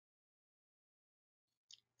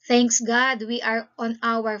Thanks God, we are on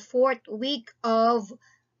our fourth week of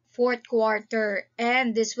fourth quarter,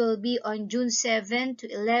 and this will be on June 7 to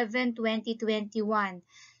 11, 2021.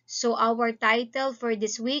 So our title for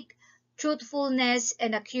this week, Truthfulness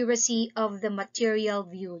and Accuracy of the Material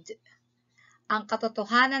Viewed. Ang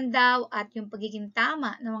katotohanan daw at yung pagiging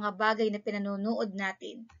tama ng mga bagay na pinanonood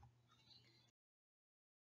natin.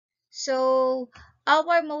 So,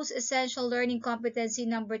 our most essential learning competency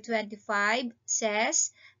number 25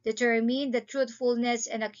 says, determine the truthfulness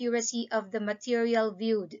and accuracy of the material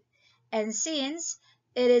viewed. And since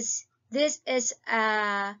this is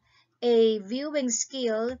a viewing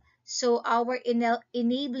skill, so our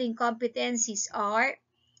enabling competencies are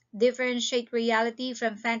differentiate reality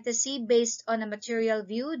from fantasy based on a material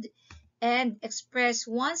viewed, and express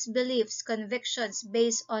one's beliefs, convictions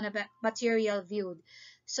based on a material viewed.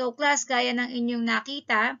 So, class, gaya ng inyong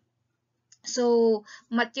nakita, so,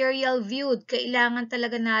 material viewed, kailangan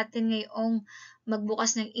talaga natin ngayong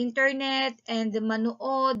magbukas ng internet and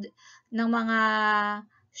manood ng mga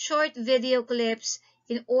short video clips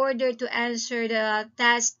in order to answer the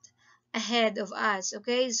task ahead of us.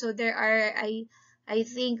 Okay? So, there are, I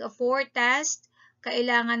think, 4 tasks.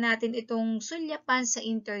 Kailangan natin itong sulyapan sa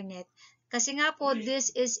internet. Kasi nga po, this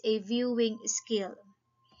is a viewing skill.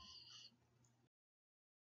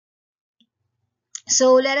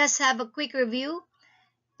 So let us have a quick review.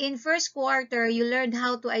 In first quarter, you learned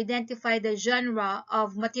how to identify the genre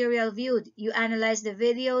of material viewed. You analyzed the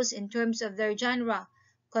videos in terms of their genre,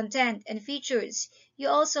 content, and features. You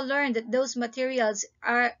also learned that those materials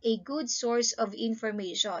are a good source of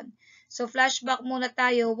information. So flashback muna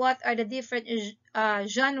tayo, what are the different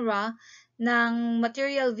genre ng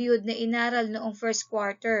material viewed na inaral noong first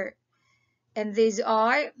quarter? And these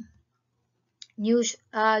are news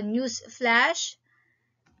flash,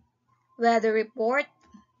 weather report,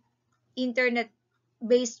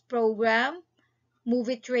 internet-based program,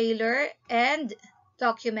 movie trailer, and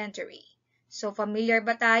documentary. So, familiar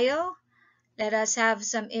ba tayo? Let us have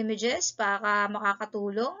some images para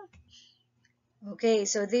makakatulong. Okay,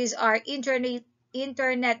 so these are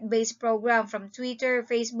internet-based program from Twitter,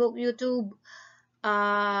 Facebook, YouTube,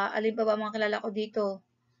 alin pa ba mga kilala ko dito?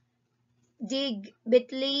 Dig,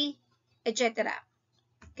 Bitly, etc.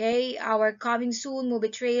 Okay, our coming soon movie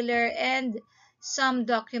trailer and some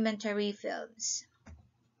documentary films.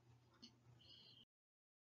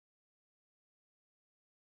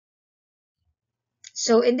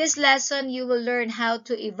 So in this lesson, you will learn how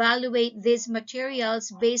to evaluate these materials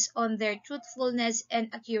based on their truthfulness and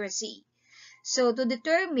accuracy. So to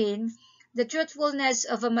determine the truthfulness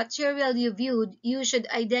of a material you viewed, you should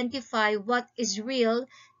identify what is real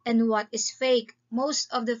and what is fake. Most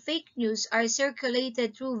of the fake news are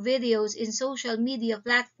circulated through videos in social media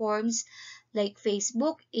platforms like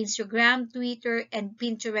Facebook, Instagram, Twitter, and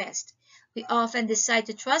Pinterest. We often decide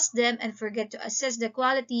to trust them and forget to assess the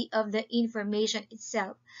quality of the information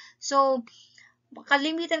itself. So,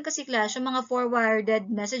 kalimitan kasi class, yung mga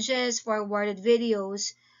forwarded messages, forwarded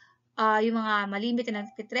videos, yung mga malimit na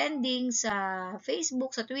nagtitrending sa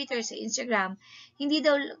Facebook, sa Twitter, sa Instagram,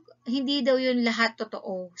 hindi daw yun lahat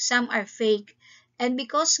totoo. Some are fake. And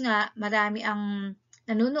because nga marami ang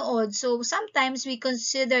nanonood, so sometimes we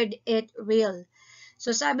considered it real.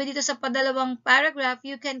 So sabi dito sa padalawang paragraph,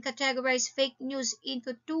 you can categorize fake news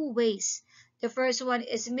into 2 ways. The first one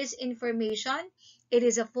is misinformation. It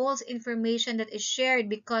is a false information that is shared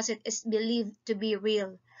because it is believed to be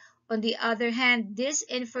real. On the other hand,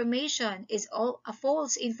 disinformation is all a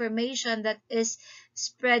false information that is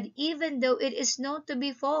spread even though it is known to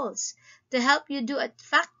be false. To help you do a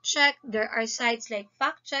fact check, there are sites like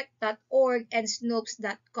factcheck.org and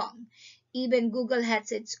snopes.com. Even Google has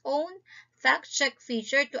its own fact check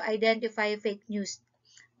feature to identify fake news,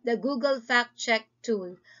 the Google Fact Check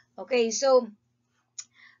tool. Okay, so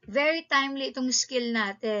very timely itong skill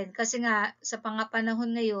natin kasi nga sa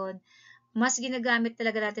panahon ngayon, mas ginagamit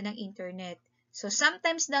talaga natin ng internet. So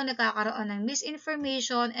sometimes daw nagkakaroon ng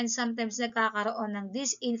misinformation and sometimes nagkakaroon ng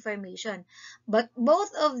disinformation. But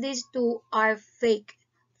both of these two are fake.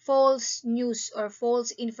 False news or false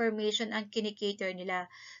information ang kinikater nila.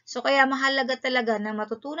 So kaya mahalaga talaga na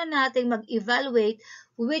matutunan natin mag-evaluate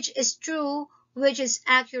which is true, which is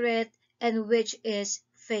accurate, and which is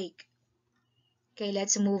fake. Okay,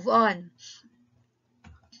 let's move on.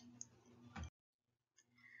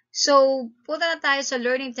 So, punta na tayo sa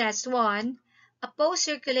learning test 1. A post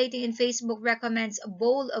circulating in Facebook recommends a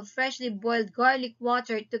bowl of freshly boiled garlic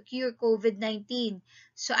water to cure COVID-19.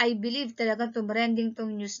 So, I believe talagang tumrending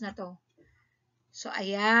tong news na to. So,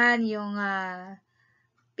 ayan yung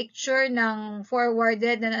picture ng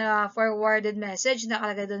forwarded message.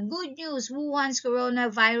 Nakalagay doon, good news, Wuhan's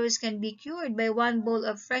coronavirus can be cured by 1 bowl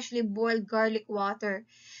of freshly boiled garlic water.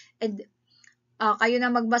 And kayo na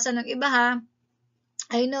magbasa ng iba ha.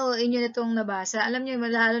 I know, inyo na itong nabasa. Alam niyo,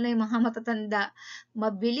 lalo na yung mga matatanda,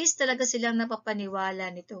 mabilis talaga silang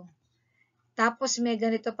napapaniwala nito. Tapos may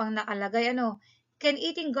ganito pang nakalagay, can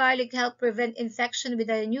eating garlic help prevent infection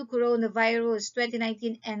with the new coronavirus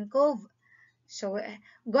 2019 nCoV? So,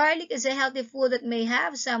 garlic is a healthy food that may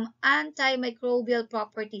have some antimicrobial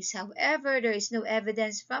properties. However, there is no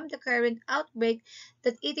evidence from the current outbreak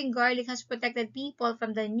that eating garlic has protected people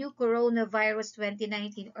from the new coronavirus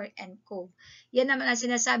 2019 or nCoV. Yan naman ang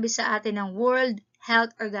sinasabi sa atin ng World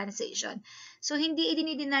Health Organization. So, hindi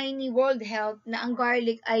i-deny ni World Health na ang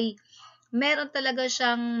garlic ay meron talaga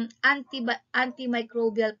siyang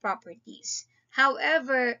antimicrobial properties.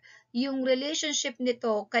 However, yung relationship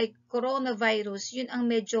nito kay coronavirus, yun ang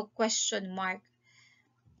medyo question mark.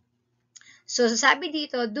 So, sabi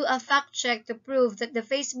dito, do a fact check to prove that the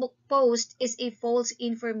Facebook post is a false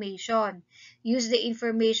information. Use the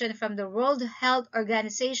information from the World Health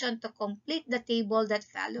Organization to complete the table that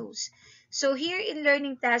follows. So, here in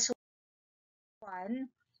Learning Task 1,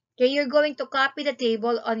 okay, you're going to copy the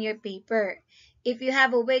table on your paper. If you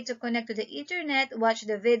have a way to connect to the internet, watch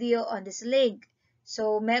the video on this link.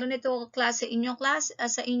 So, meron ito class sa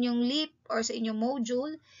inyong LEAP or sa inyong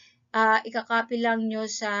module, ikakopy lang nyo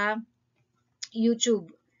sa YouTube.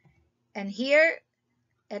 And here,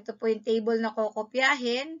 ito po yung table na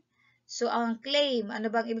kokopyahin. So, ang claim, ano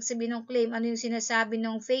bang ibig sabihin ng claim? Ano yung sinasabi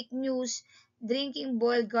ng fake news? Drinking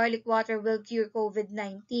boiled garlic water will cure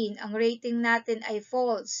COVID-19. Ang rating natin ay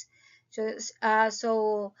false.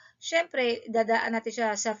 So syempre, dadaan natin siya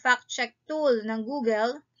sa fact check tool ng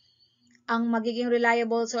Google. Ang magiging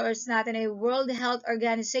reliable source natin ay World Health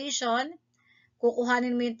Organization.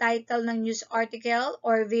 Kukuhanin mo yung title ng news article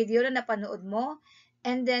or video na napanood mo.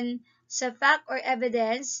 And then, sa fact or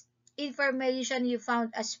evidence, information you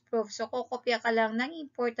found as proof. So, kukopya ka lang ng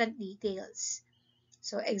important details.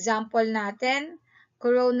 So, example natin,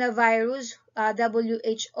 coronavirus,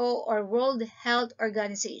 WHO or World Health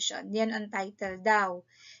Organization. Yan ang title daw.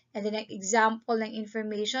 And then, ang example ng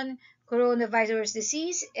information, coronavirus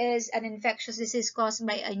disease is an infectious disease caused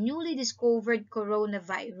by a newly discovered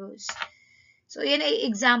coronavirus. So, yan ay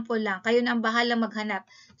example lang. Kayo na ang bahala maghanap.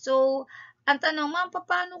 So, ang tanong, ma'am,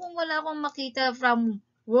 paano kung wala akong makita from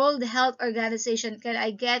World Health Organization? Can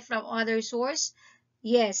I get from other source?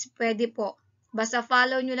 Yes, pwede po. Basta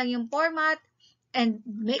follow nyo lang yung format and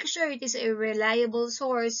make sure it is a reliable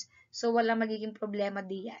source so walang magiging problema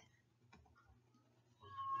diyan.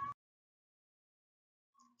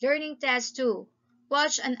 Learning Task 2.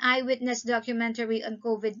 Watch an eyewitness documentary on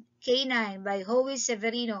COVID-K9 by Howie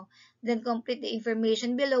Severino. Then complete the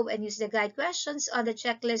information below and use the guide questions on the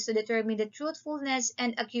checklist to determine the truthfulness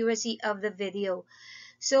and accuracy of the video.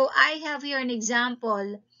 So, I have here an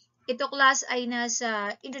example. Ito class ay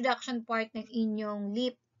nasa introduction part ng inyong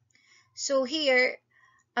LEAP. So, here,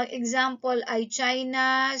 ang example ay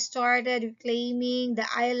China started reclaiming the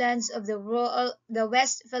islands of the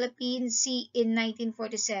West Philippine Sea in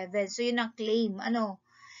 1947. So, yun ang claim.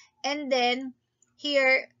 And then,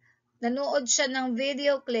 here, nanood siya ng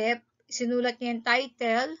video clip, sinulat niya yung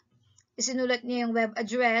title, isinulat niya yung web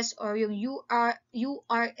address or yung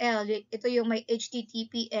URL. Ito yung may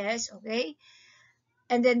HTTPS, okay?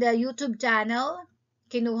 And then the YouTube channel,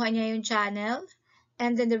 kinuha niya yung channel.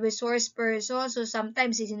 And then the resource person, so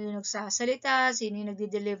sometimes sino yung nagsasalita, sino yung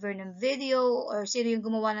nagde-deliver ng video, or sino yung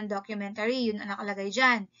gumawa ng documentary, yun ang nakalagay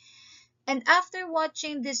dyan. And after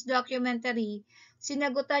watching this documentary,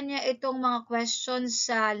 sinagutan niya itong mga questions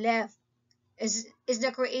sa left. Is the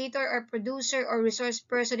creator or producer or resource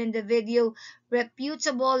person in the video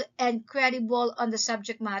reputable and credible on the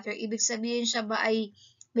subject matter? Ibig sabihin siya ba ay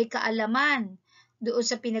may kaalaman doon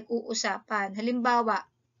sa pinag-uusapan? Halimbawa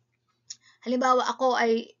ako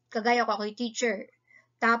ay, kagaya ko, ako'y teacher.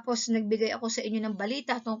 Tapos, nagbigay ako sa inyo ng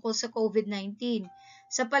balita tungkol sa COVID-19.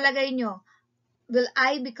 Sa palagay nyo, will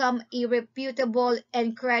I become a reputable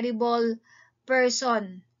and credible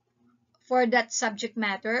person for that subject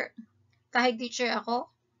matter? Kahit teacher ako?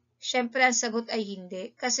 Siyempre, ang sagot ay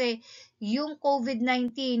hindi. Kasi, yung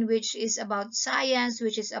COVID-19, which is about science,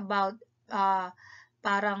 which is about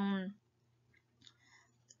parang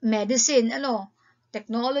medicine,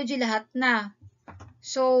 technology, lahat na.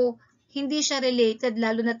 So, hindi siya related,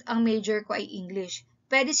 lalo na't ang major ko ay English.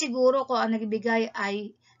 Pwede siguro ko ang nagbigay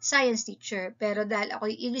ay science teacher, pero dahil ako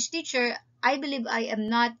ay English teacher, I believe I am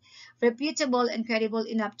not reputable and credible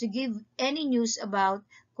enough to give any news about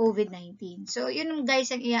COVID-19. So, yun guys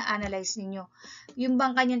ang i-analyze ninyo. Yung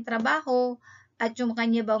bang kanyang trabaho at yung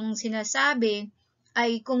kanya bang sinasabi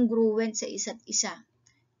ay congruent sa isa't isa.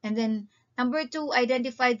 And then, number 2,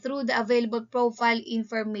 identified through the available profile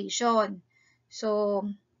information. So,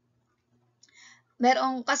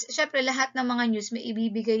 kasi syempre lahat ng mga news may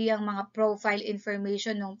ibibigay yung mga profile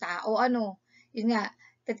information ng tao. Ano? Yun nga,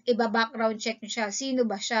 iba-background check nyo siya. Sino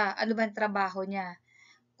ba siya? Ano ba ang trabaho niya?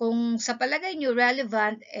 Kung sa palagay nyo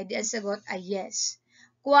relevant, di ang sagot ay yes.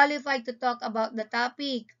 Qualified to talk about the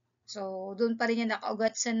topic. So, doon pa rin yan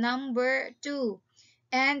nakaugat sa number 2.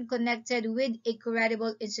 And connected with a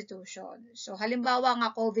credible institution. So, halimbawa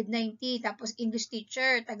nga COVID-19, tapos English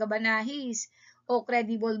teacher, taga-Banahis, o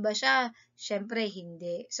credible ba siya? Syempre,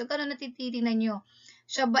 hindi. So, ganun natititingnan nyo.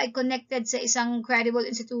 Siya ba ay connected sa isang credible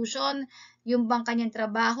institution? Yung bang kanyang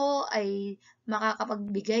trabaho ay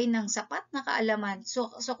makakapagbigay ng sapat na kaalaman.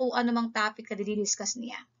 So kung ano mang topic na didiscuss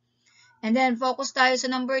niya. And then, focus tayo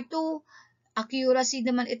sa number 2. Accuracy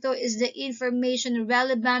naman ito is the information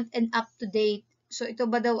relevant and up-to-date. So, ito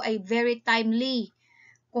ba daw ay very timely?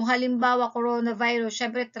 Kung halimbawa, coronavirus,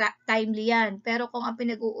 syempre timely yan. Pero kung ang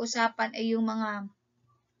pinag-uusapan ay yung mga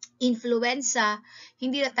influenza,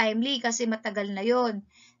 hindi na timely kasi matagal na yon.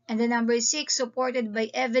 And then number 6, supported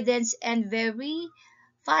by evidence and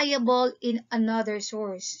verifiable in another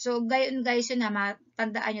source. So, gayon guys yun ha,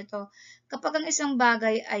 tandaan nyo to. Kapag ang isang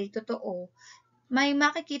bagay ay totoo, may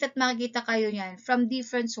makikita kayo niyan from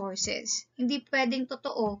different sources. Hindi pwedeng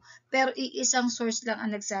totoo, pero iisang source lang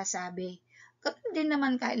ang nagsasabi. Ganun din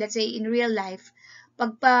naman let's say in real life,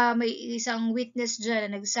 pagpa may isang witness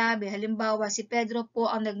dyan na nagsabi, halimbawa si Pedro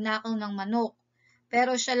po ang nagnakaw ng manok,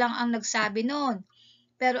 pero siya lang ang nagsabi noon.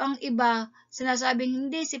 Pero ang iba, sinasabing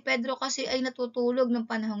hindi, si Pedro kasi ay natutulog ng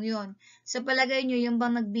panahong yon. Sa palagay nyo, yung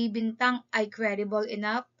bang nagbibintang ay credible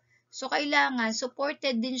enough? So, kailangan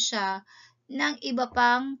supported din siya ng iba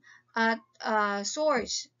pang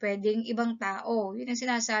source. Pwedeng ibang tao. Yun ang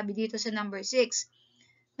sinasabi dito sa number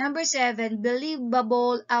 6. Number 7,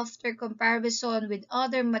 believable after comparison with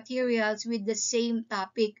other materials with the same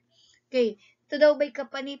topic. Okay, ito daw ba'y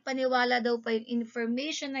kapani-paniwala daw pa yung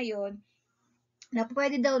information na yon na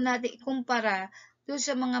pwede daw natin ikumpara doon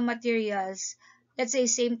sa mga materials, let's say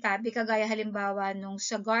same topic, kagaya halimbawa nung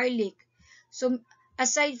sa garlic. So,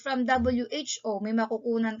 aside from WHO, may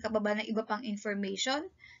makukunan ka ba ng iba pang information?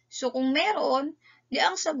 So, kung meron, di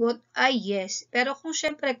ang sagot ay yes. Pero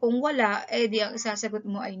syempre, kung wala, di ang isasagot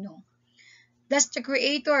mo ay no. Does the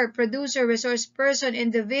creator, producer, resource person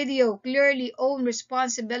in the video clearly own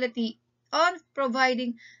responsibility on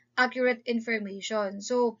providing accurate information?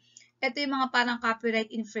 So, ito yung mga parang copyright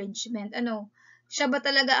infringement. Siya ba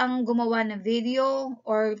talaga ang gumawa ng video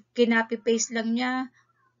or kinopy-paste lang niya?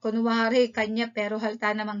 Kunwari, kanya pero halata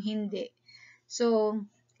namang hindi. So,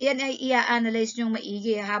 yan ay i-analyze nyo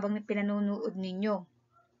maigi habang pinanunood ninyo.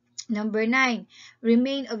 Number 9,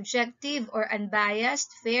 remain objective or unbiased,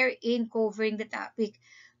 fair in covering the topic.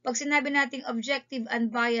 Pag sinabi nating objective,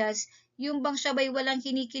 unbiased, yung bang siya ba'y walang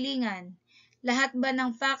kinikilingan? Lahat ba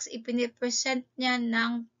ng facts ipinipresent niya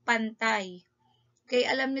ng pantay?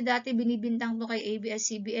 Kaya alam niyo dati binibintang to kay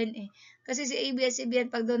ABS-CBN Kasi si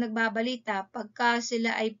ABS-CBN pag daw nagbabalita, pagka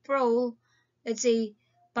sila ay pro, let's say,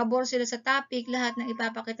 pabor sila sa topic, lahat ng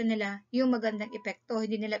ipapakita nila yung magandang epekto,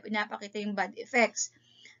 hindi nila pinapakita yung bad effects.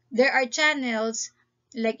 There are channels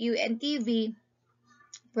like UNTV,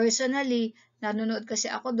 personally, nanonood kasi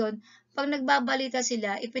ako doon, pag nagbabalita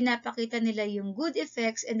sila, ipinapakita nila yung good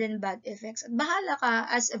effects and then bad effects. At bahala ka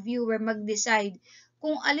as a viewer mag-decide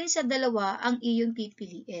kung alin sa dalawa ang iyong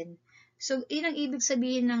pipiliin. So, yun ang ibig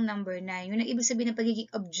sabihin ng number 9. Yun ang ibig sabihin ng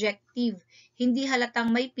pagiging objective. Hindi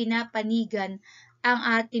halatang may pinapanigan ang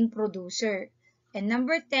ating producer. And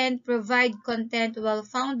number 10, provide content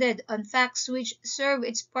well-founded on facts which serve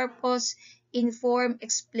its purpose, inform,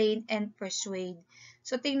 explain, and persuade.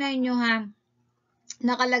 So, tingnan nyo ha,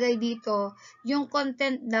 nakalagay dito, yung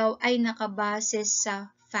content daw ay nakabase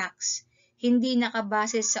sa facts, hindi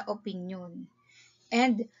nakabase sa opinion.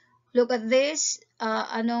 And look at this,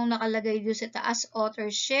 anong nakalagay dito sa taas?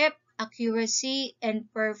 Authorship, accuracy, and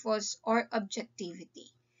purpose or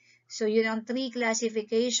objectivity. So, yun ang 3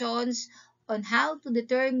 classifications on how to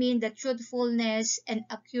determine the truthfulness and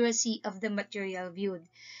accuracy of the material viewed.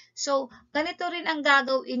 So, ganito rin ang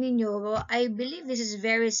gagawin ninyo. I believe this is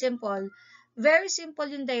very simple. Very simple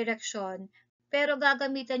yung direction, pero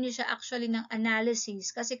gagamitan nyo siya actually ng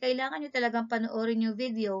analysis kasi kailangan nyo talagang panoorin yung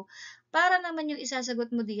video para naman yung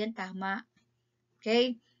isasagot mo diyan tama.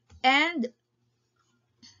 Okay? And,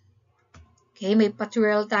 okay, may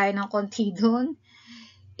pa-twirl tayo ng konti doon.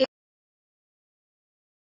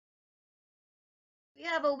 We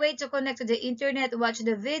have a way to connect to the internet, watch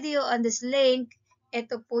the video on this link.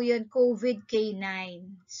 Ito po yun, COVID K9.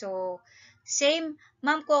 So, same.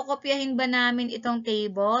 Ma'am, kokopyahin ba namin itong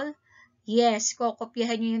table? Yes,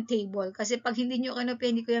 kokopyahan nyo yung table. Kasi pag hindi nyo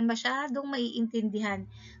kinopya, hindi ko yan masyadong maiintindihan.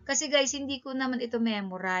 Kasi guys, hindi ko naman ito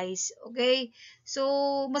memorize. Okay?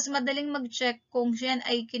 So, mas madaling mag-check kung yan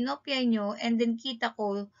ay kinopya nyo and then kita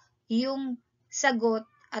ko yung sagot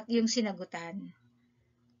at yung sinagutan.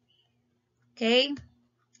 Okay?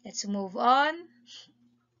 Let's move on.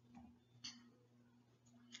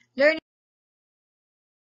 Learning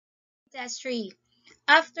test 3.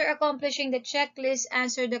 After accomplishing the checklist,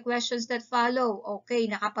 answer the questions that follow. Okay,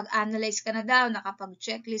 nakapag-analyze ka na daw,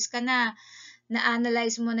 nakapag-checklist ka na,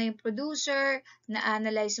 na-analyze mo na yung producer,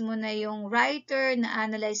 na-analyze mo na yung writer,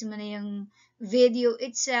 na-analyze mo na yung video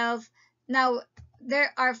itself. Now, there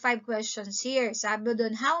are 5 questions here. Sabi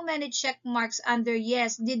doon, how many check marks under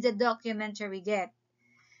yes did the documentary get?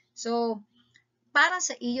 So, para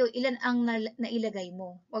sa iyo, ilan ang nailagay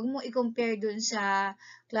mo? Huwag mo i-compare dun sa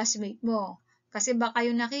classmate mo. Kasi baka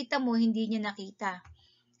yung nakita mo, hindi niya nakita.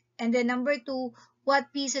 And then number 2,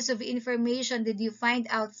 what pieces of information did you find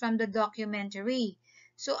out from the documentary?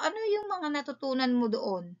 So, ano yung mga natutunan mo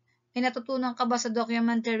doon? May natutunan ka ba sa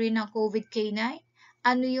documentary ng COVID K9?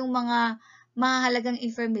 Ano yung mga mahalagang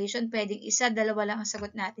information? Pwedeng isa, dalawa lang ang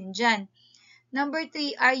sagot natin dyan. Number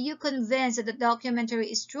 3, are you convinced that the documentary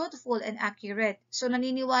is truthful and accurate? So,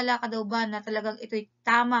 naniniwala ka daw ba na talagang ito'y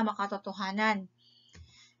tama, makatotohanan?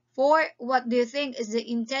 4, what do you think is the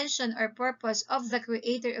intention or purpose of the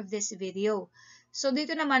creator of this video? So,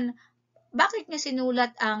 dito naman, bakit niya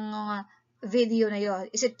sinulat ang video na yon?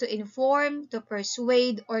 Is it to inform, to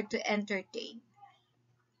persuade, or to entertain?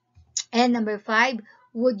 And number 5,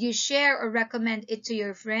 would you share or recommend it to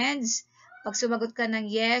your friends? Pag sumagot ka ng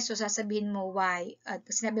yes, so sasabihin mo why. At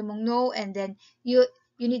pag sinabi mong no, and then you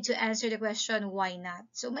need to answer the question, why not?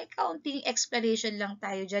 So, may counting explanation lang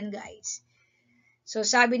tayo dyan, guys. So,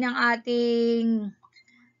 sabi ng ating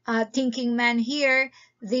thinking man here,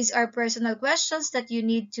 these are personal questions that you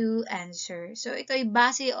need to answer. So, ito ay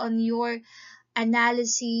base on your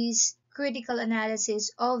analysis, critical analysis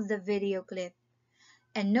of the video clip.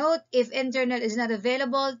 And note, if internet is not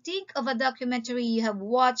available, think of a documentary you have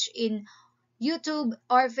watched in YouTube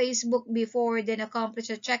or Facebook before, then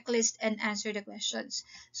accomplish a checklist and answer the questions.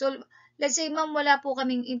 So, let's say, ma'am, wala po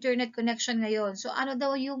kaming internet connection ngayon. So, ano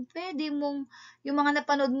daw yung pwede mong, yung mga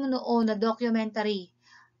napanood mo noon na documentary?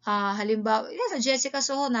 Halimbawa, sa Jessica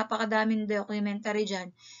Soho, napakadaming documentary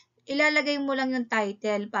dyan. Ilalagay mo lang yung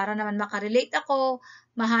title para naman makarelate ako,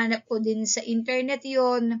 mahanap ko din sa internet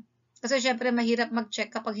yon. Kasi syempre mahirap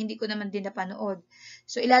mag-check kapag hindi ko naman din napanood.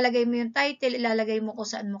 So, ilalagay mo yung title, ilalagay mo kung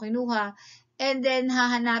saan mo kinuha, and then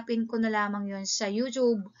hahanapin ko na lamang yon sa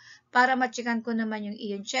YouTube para ma-checkan ko naman yung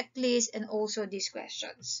iyong checklist and also these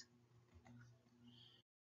questions.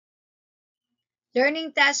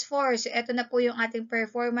 Learning task 4. So, ito na po yung ating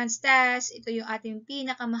performance task. Ito yung ating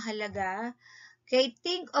pinakamahalaga. Okay,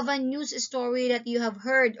 think of a news story that you have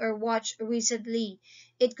heard or watched recently.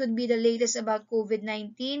 It could be the latest about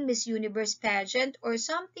COVID-19, Miss Universe pageant, or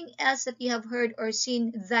something else that you have heard or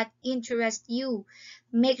seen that interests you.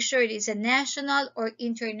 Make sure it is a national or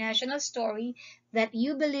international story that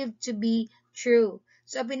you believe to be true.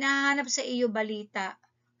 So, pinahanap sa iyo balita.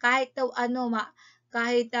 Kahit daw ano,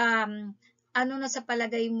 kahit ano na sa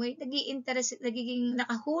palagay mo, nagiging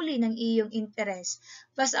nakahuli ng iyong interest.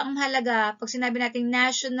 Basta ang halaga, pag sinabi natin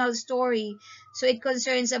national story, so it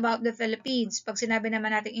concerns about the Philippines. Pag sinabi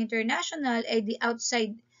naman natin international, ay the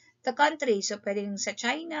outside the country. So, pwedeng sa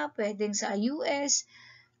China, pwedeng sa US,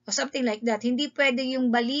 o something like that. Hindi pwede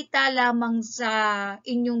yung balita lamang sa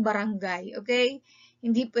inyong barangay. Okay?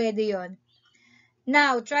 Hindi pwede yon.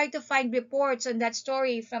 Now, try to find reports on that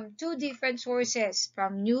story from 2 different sources,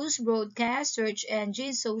 from news, broadcast, search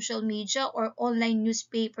engines, social media, or online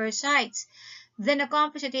newspaper sites. Then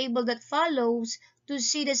accomplish a table that follows to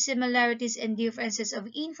see the similarities and differences of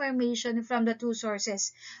information from the 2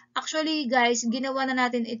 sources. Actually, guys, ginawa na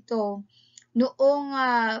natin ito noong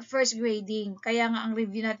first grading. Kaya nga ang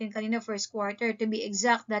review natin kanina, first quarter. To be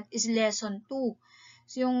exact, that is lesson 2.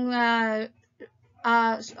 So, yung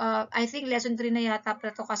I think lesson 3 na yata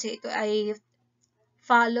pa to kasi ito ay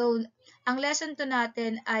follow. Ang lesson 2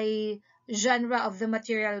 natin ay genre of the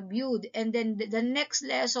material viewed. And then the next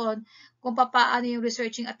lesson, kung paano yung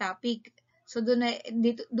researching a topic. So doon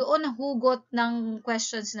ang hugot ng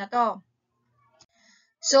questions na to.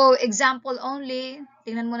 So example only.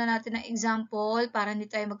 Tingnan muna natin ang example para hindi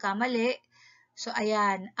tayo magkamali. So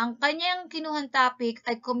ayan, ang kanyang kinuhang topic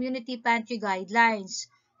ay community pantry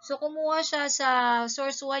guidelines. So, kumuha siya sa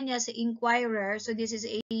source 1 niya sa Inquirer. So, this is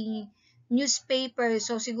a newspaper.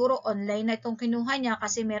 So, siguro online na itong kinuha niya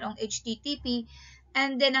kasi merong HTTP.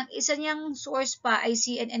 And then, ang isa niyang source pa ay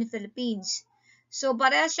CNN Philippines. So,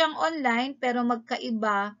 parehas siyang online pero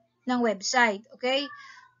magkaiba ng website. Okay?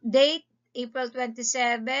 Date, April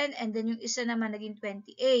 27, and then yung isa naman naging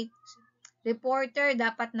 28. Reporter,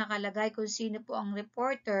 dapat nakalagay kung sino po ang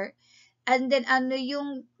reporter. And then, ano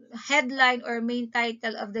yung headline or main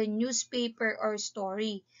title of the newspaper or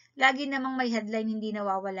story. Lagi namang may headline, hindi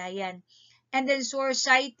nawawala yan. And then, source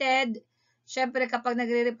cited. Siyempre, kapag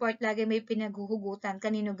nagre-report, lagi may pinaghuhugutan.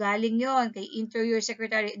 Kanino galing yon? Kay Interior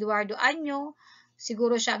Secretary Eduardo Año.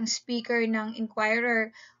 Siguro siya ang speaker ng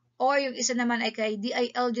Inquirer. Or yung isa naman ay kay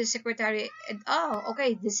DILG Secretary.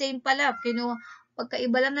 Okay, the same pala.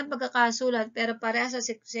 Pagkaiba lang ng pagkakasulat pero parehas sa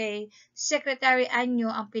Secretary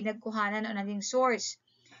Anyo ang pinagkuhanan o naging source.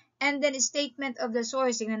 And then statement of the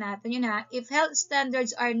source, tingnan natin yun ha. If health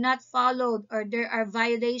standards are not followed or there are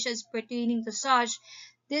violations pertaining to such,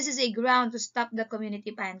 this is a ground to stop the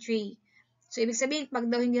community pantry. So, ibig sabihin, pag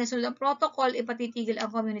daw hindi nasunod ang protocol, ipatitigil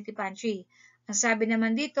ang community pantry. Ang sabi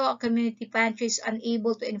naman dito, a community pantry is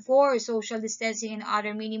unable to enforce social distancing and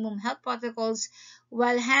other minimum health protocols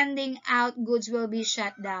while handing out goods will be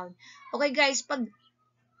shut down. Okay guys, pag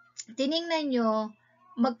tiningnan nyo,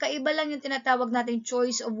 magkaiba lang yung tinatawag nating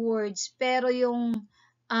choice of words, pero yung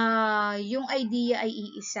idea ay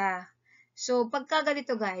iisa. So, pagka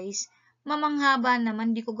ganito guys, mamanghaba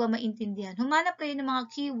naman, di ko ga maintindihan. Humanap kayo ng mga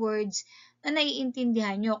keywords na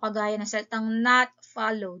naiintindihan nyo, kagaya ng salitang not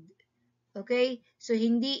followed. Okay? So,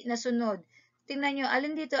 hindi nasunod. Tingnan nyo,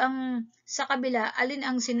 alin dito ang sa kabila, alin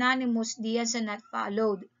ang synonymous diyan sa not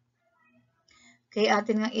followed. Kaya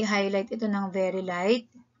atin nga i-highlight ito ng very light.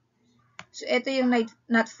 So, ito yung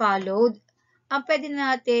not followed. Ang pwede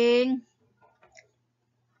nating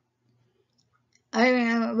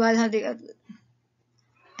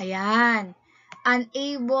ayan.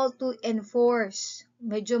 Unable to enforce.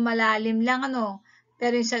 Medyo malalim lang, ano.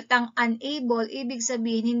 Pero yung salitang unable, ibig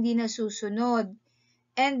sabihin hindi nasusunod.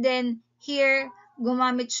 And then, here,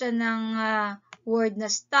 gumamit siya ng word na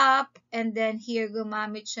stop. And then, here,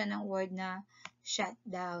 gumamit siya ng word na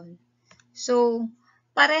shutdown. So,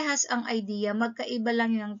 parehas ang idea. Magkaiba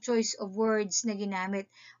lang yung choice of words na ginamit.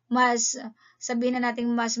 Mas, sabihin na natin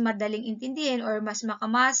mas madaling intindihin or mas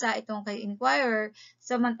makamasa itong kay Inquirer,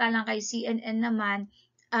 samantalang kay CNN naman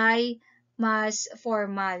ay mas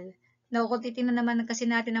formal. Now, kung titingnan naman kasi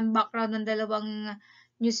natin ang background ng dalawang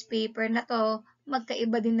newspaper na to,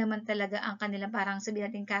 magkaiba din naman talaga ang kanilang parang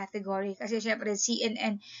sabihin natin category. Kasi syempre,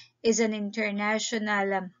 CNN is an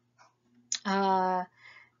international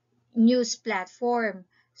news platform.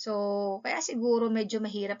 So, kaya siguro medyo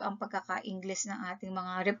mahirap ang pagkaka-English ng ating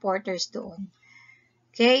mga reporters doon.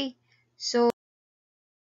 Okay? So,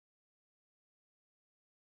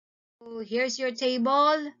 here's your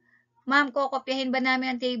table. Ma'am, kokopyahin ba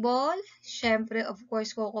namin ang table? Siyempre, of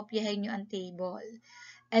course, kokopyahin nyo ang table.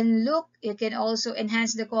 And look, you can also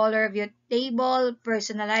enhance the color of your table,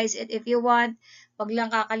 personalize it if you want. Wag lang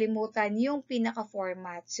kakalimutan yung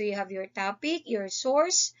pinaka-format. So, you have your topic, your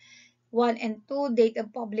source, 1 and 2, date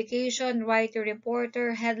of publication, writer,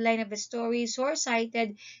 reporter, headline of the story, source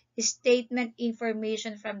cited, statement,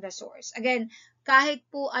 information from the source. Again, kahit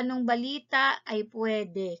po anong balita ay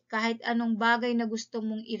pwede. Kahit anong bagay na gusto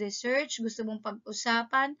mong i-research, gusto mong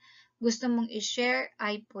pag-usapan, gusto mong i-share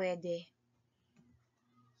ay pwede.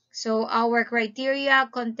 So, our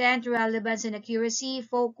criteria, content, relevance, and accuracy,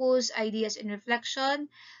 focus, ideas, and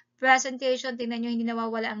reflection. Presentation, tingnan nyo, hindi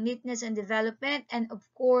nawawala ang neatness and development. And of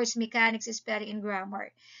course, mechanics, spelling, and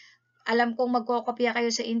grammar. Alam kong magkokopya kayo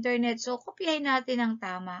sa internet, so kopyahin natin ang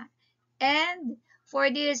tama. And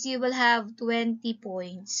for this, you will have 20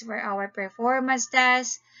 points for our performance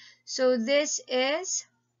test. So, this is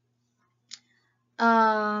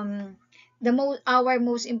our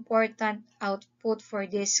most important output for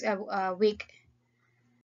this week.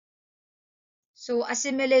 So,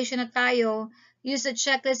 assimilation na tayo. Use the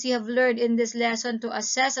checklist you have learned in this lesson to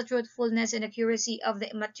assess the truthfulness and accuracy of the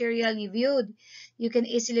material you viewed. You can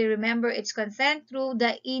easily remember its content through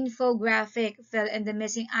the infographic. Fill in the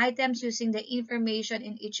missing items using the information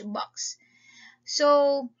in each box.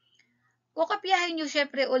 So, kukopyahin nyo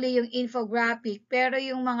syempre uli yung infographic, pero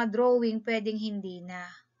yung mga drawing pwedeng hindi na.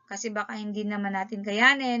 Kasi baka hindi naman natin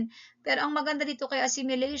kayanin. Pero ang maganda dito kay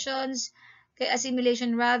assimilation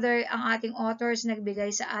rather, ang ating authors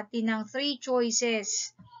nagbigay sa atin ng 3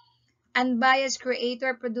 choices. Unbiased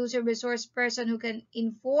creator, producer, resource person who can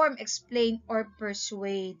inform, explain, or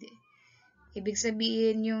persuade. Ibig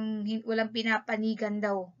sabihin yung walang pinapanigan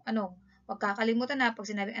daw. Huwag kakalimutan na pag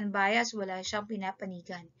sinabing unbiased, wala siyang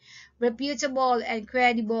pinapanigan. Reputable and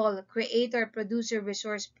credible creator, producer,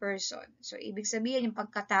 resource person. So, ibig sabihin, yung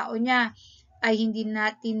pagkatao niya ay hindi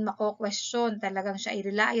natin mako-question. Talagang siya ay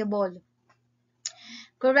reliable.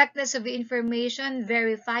 Correctness of the information,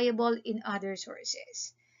 verifiable in other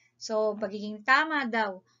sources. So, pagiging tama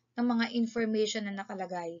daw ng mga information na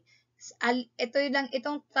nakalagay.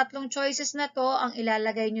 Itong tatlong choices na to ang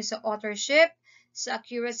ilalagay nyo sa authorship, sa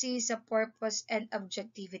accuracy, sa purpose, and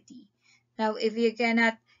objectivity. Now, if you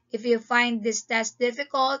find this test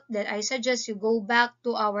difficult, then I suggest you go back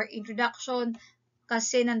to our introduction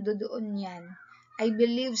kasi nandoon yan. I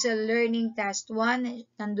believe sa learning test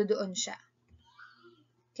 1, nandoon siya.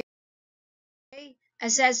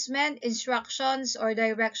 Assessment, instructions, or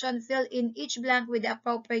direction, fill in each blank with the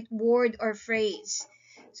appropriate word or phrase.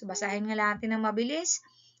 So, basahin nga natin ng mabilis.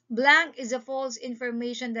 Blank is a false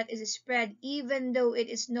information that is spread even though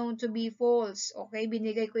it is known to be false. Okay,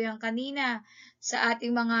 binigay ko yan kanina sa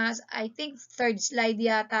ating mga, I think, third slide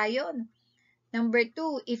yata yun. Number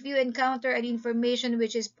 2, if you encounter an information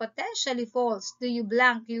which is potentially false, do you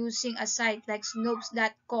blank using a site like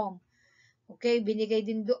snopes.com? Okay, binigay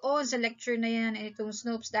din doon sa lecture na yan, itong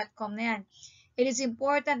snopes.com na yan. It is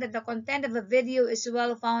important that the content of a video is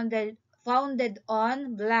well founded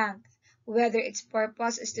on blank, whether its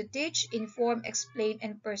purpose is to teach, inform, explain,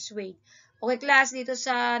 and persuade. Okay, class, dito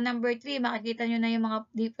sa number 3, makikita nyo na yung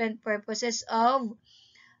mga different purposes of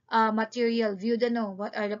material. View the know.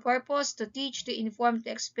 What are the purpose? To teach, to inform,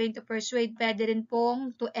 to explain, to persuade, pwede rin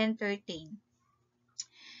pong to entertain.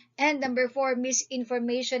 And number 4,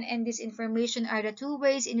 misinformation and disinformation are the two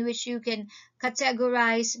ways in which you can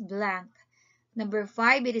categorize blank. Number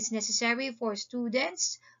 5, it is necessary for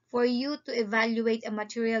students for you to evaluate a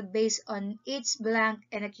material based on its blank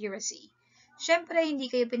and accuracy. Siyempre,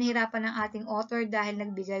 hindi kayo pinahirapan ng ating author dahil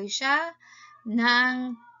nagbigay siya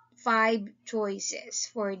ng 5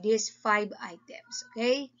 choices for these 5 items.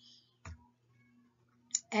 Okay?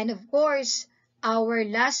 And of course, our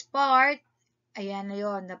last part, ayan na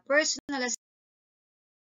yun, the personal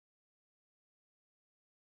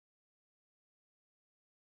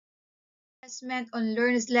assessment on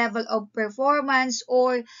learner's level of performance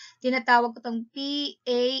or tinatawag ko itong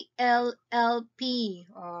PALLP.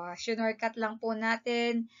 Shortcut lang po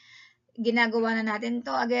natin. Ginagawa na natin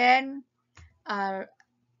to again.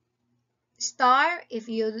 Star, if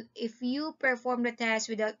you perform the test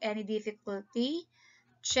without any difficulty.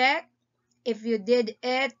 Check. If you did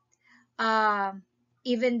it,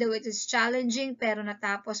 even though it is challenging, pero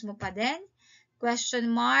natapos mo pa din. Question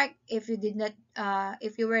mark if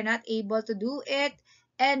you were not able to do it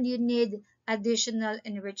and you need additional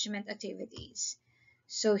enrichment activities.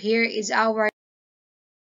 So here is our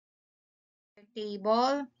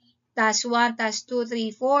table. Task 1, Task 2, 3,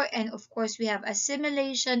 4, and of course we have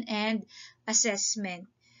assimilation and assessment.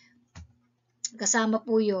 Kasama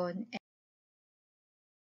po yun.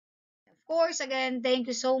 Course, again, thank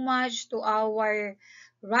you so much to our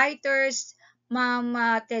writers, Ma'am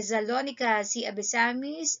Tesalonica C.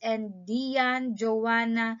 Abesamis and Dian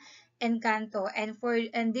Joanna Encanto.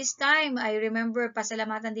 And this time, I remember,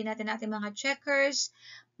 pasalamatan din natin mga checkers,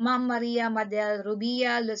 Ma'am Maria Madel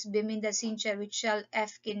Rubia, Luz Beminda Cincha Richel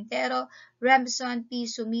F. Quintero, Remson P.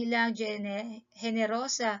 Sumilang,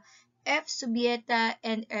 Generosa F. Subieta,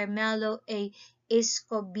 and Ermelo A.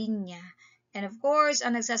 Escobiña. And of course,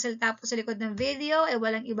 ang nagsasalita po sa likod ng video ay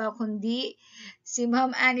walang iba kundi si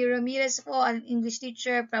Ma'am Annie Ramirez po, an English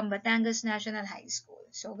teacher from Batangas National High School.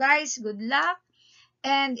 So guys, good luck.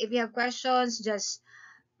 And if you have questions, just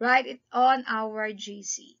write it on our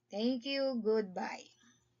GC. Thank you. Goodbye.